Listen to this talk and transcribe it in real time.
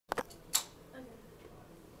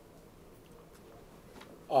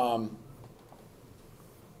A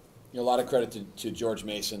lot of credit to George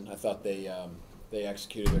Mason. I thought they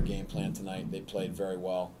executed their game plan tonight. They played very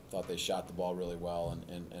well. Thought they shot the ball really well,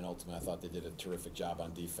 and ultimately I thought they did a terrific job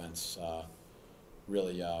on defense.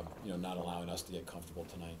 Really, not allowing us to get comfortable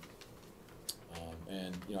tonight.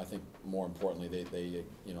 And I think more importantly, they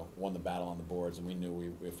won the battle on the boards, and we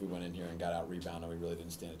knew if we went in here and got out rebounded, we really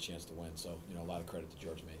didn't stand a chance to win. So a lot of credit to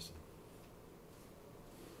George Mason.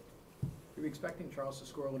 Are you expecting Charles to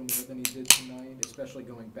score a little more than he did tonight, especially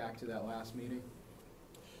going back to that last meeting?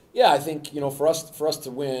 Yeah, I think for us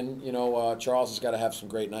to win, Charles has got to have some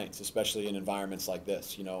great nights, especially in environments like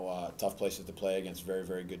this. Tough places to play against very,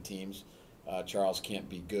 very good teams. Charles can't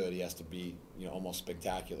be good; he has to be almost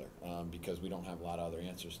spectacular because we don't have a lot of other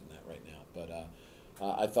answers than that right now. But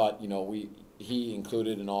I thought he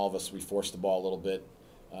included and all of us, we forced the ball a little bit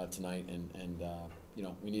tonight, and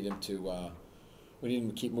we need him to. We need him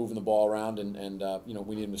to keep moving the ball around, and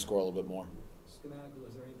we need him to score a little bit more. Schematically,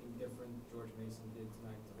 was there anything different George Mason did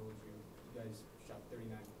tonight to hold you? You guys shot 39%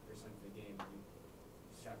 of the game.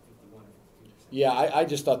 You shot 51 or 52%. Yeah, I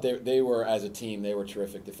just thought they were, as a team, they were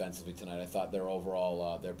terrific defensively tonight. I thought their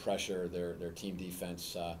overall, their pressure, their team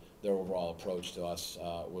defense, their overall approach to us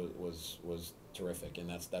was terrific, and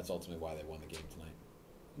that's ultimately why they won the game tonight.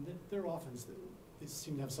 And their offense, they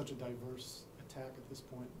seem to have such a diverse attack at this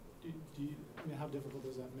point. How difficult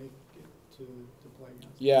does that make it to play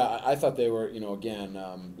against? Yeah, I thought they were, again,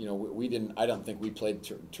 we didn't. I don't think we played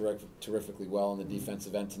terrifically well in the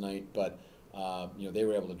defensive end tonight, but they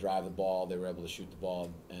were able to drive the ball, they were able to shoot the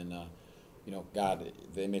ball, and God,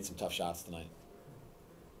 they made some tough shots tonight.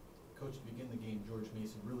 Coach, to begin the game, George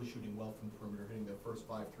Mason really shooting well from the perimeter, hitting their first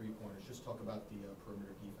 5 3-pointers. Just talk about the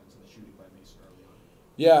perimeter defense and the shooting by Mason early on.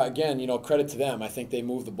 Yeah, again, credit to them. I think they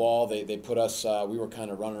moved the ball. They put us. We were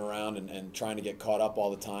kind of running around and trying to get caught up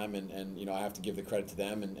all the time. And I have to give the credit to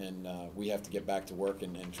them. And we have to get back to work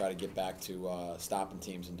and try to get back to stopping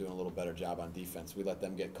teams and doing a little better job on defense. We let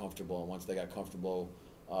them get comfortable, and once they got comfortable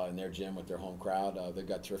in their gym with their home crowd, they've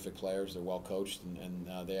got terrific players. They're well coached,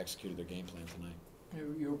 and they executed their game plan tonight.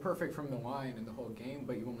 You were perfect from the line in the whole game,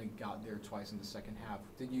 but you only got there twice in the second half.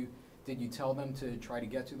 Did you tell them to try to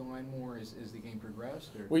get to the line more as the game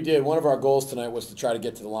progressed? Or? We did. One of our goals tonight was to try to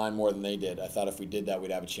get to the line more than they did. I thought if we did that, we'd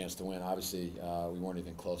have a chance to win. Obviously, we weren't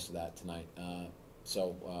even close to that tonight.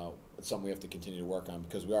 So it's something we have to continue to work on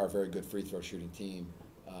because we are a very good free throw shooting team,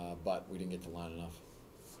 but we didn't get to the line enough.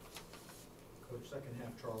 Coach, second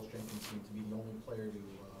half, Charles Jenkins seemed to be the only player to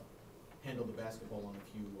handle the basketball on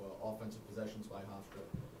a few offensive possessions by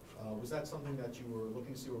Hofstra. Was that something that you were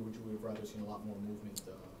looking to see, or would you have rather seen a lot more movement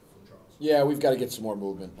from Charles? Yeah, we've got to get some more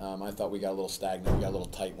movement. I thought we got a little stagnant. We got a little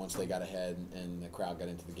tight once they got ahead, and the crowd got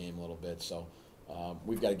into the game a little bit. So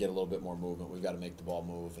we've got to get a little bit more movement. We've got to make the ball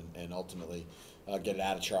move and ultimately get it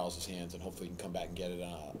out of Charles's hands, and hopefully he can come back and get it,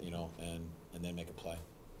 and then make a play.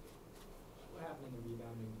 What happened in the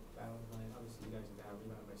rebounding battle tonight? Obviously, you guys are down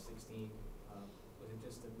rebounded by 16. Was it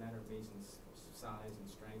just a matter of Mason's size and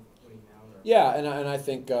strength winning out? Or? Yeah, and I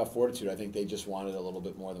think fortitude. I think they just wanted a little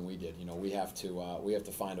bit more than we did. We have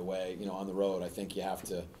to find a way. On the road, I think you have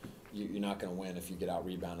to. You're not going to win if you get out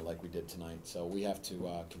rebounded like we did tonight. So we have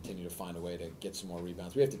to continue to find a way to get some more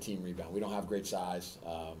rebounds. We have to team rebound. We don't have great size.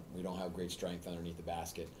 We don't have great strength underneath the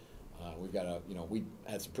basket. We've got to. We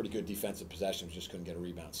had some pretty good defensive possessions, just couldn't get a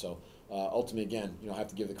rebound. So ultimately, again, I have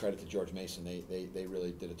to give the credit to George Mason. They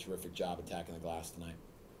really did a terrific job attacking the glass tonight.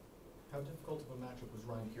 How difficult of a matchup was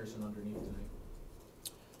Ryan Kearson underneath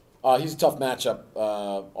He's a tough matchup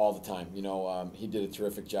all the time. He did a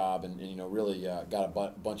terrific job and really got a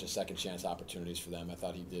bunch of second chance opportunities for them. I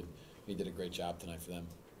thought he did a great job tonight for them.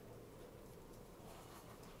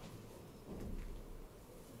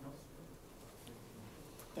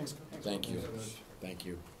 Thanks. Thank you. Thank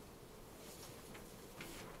you.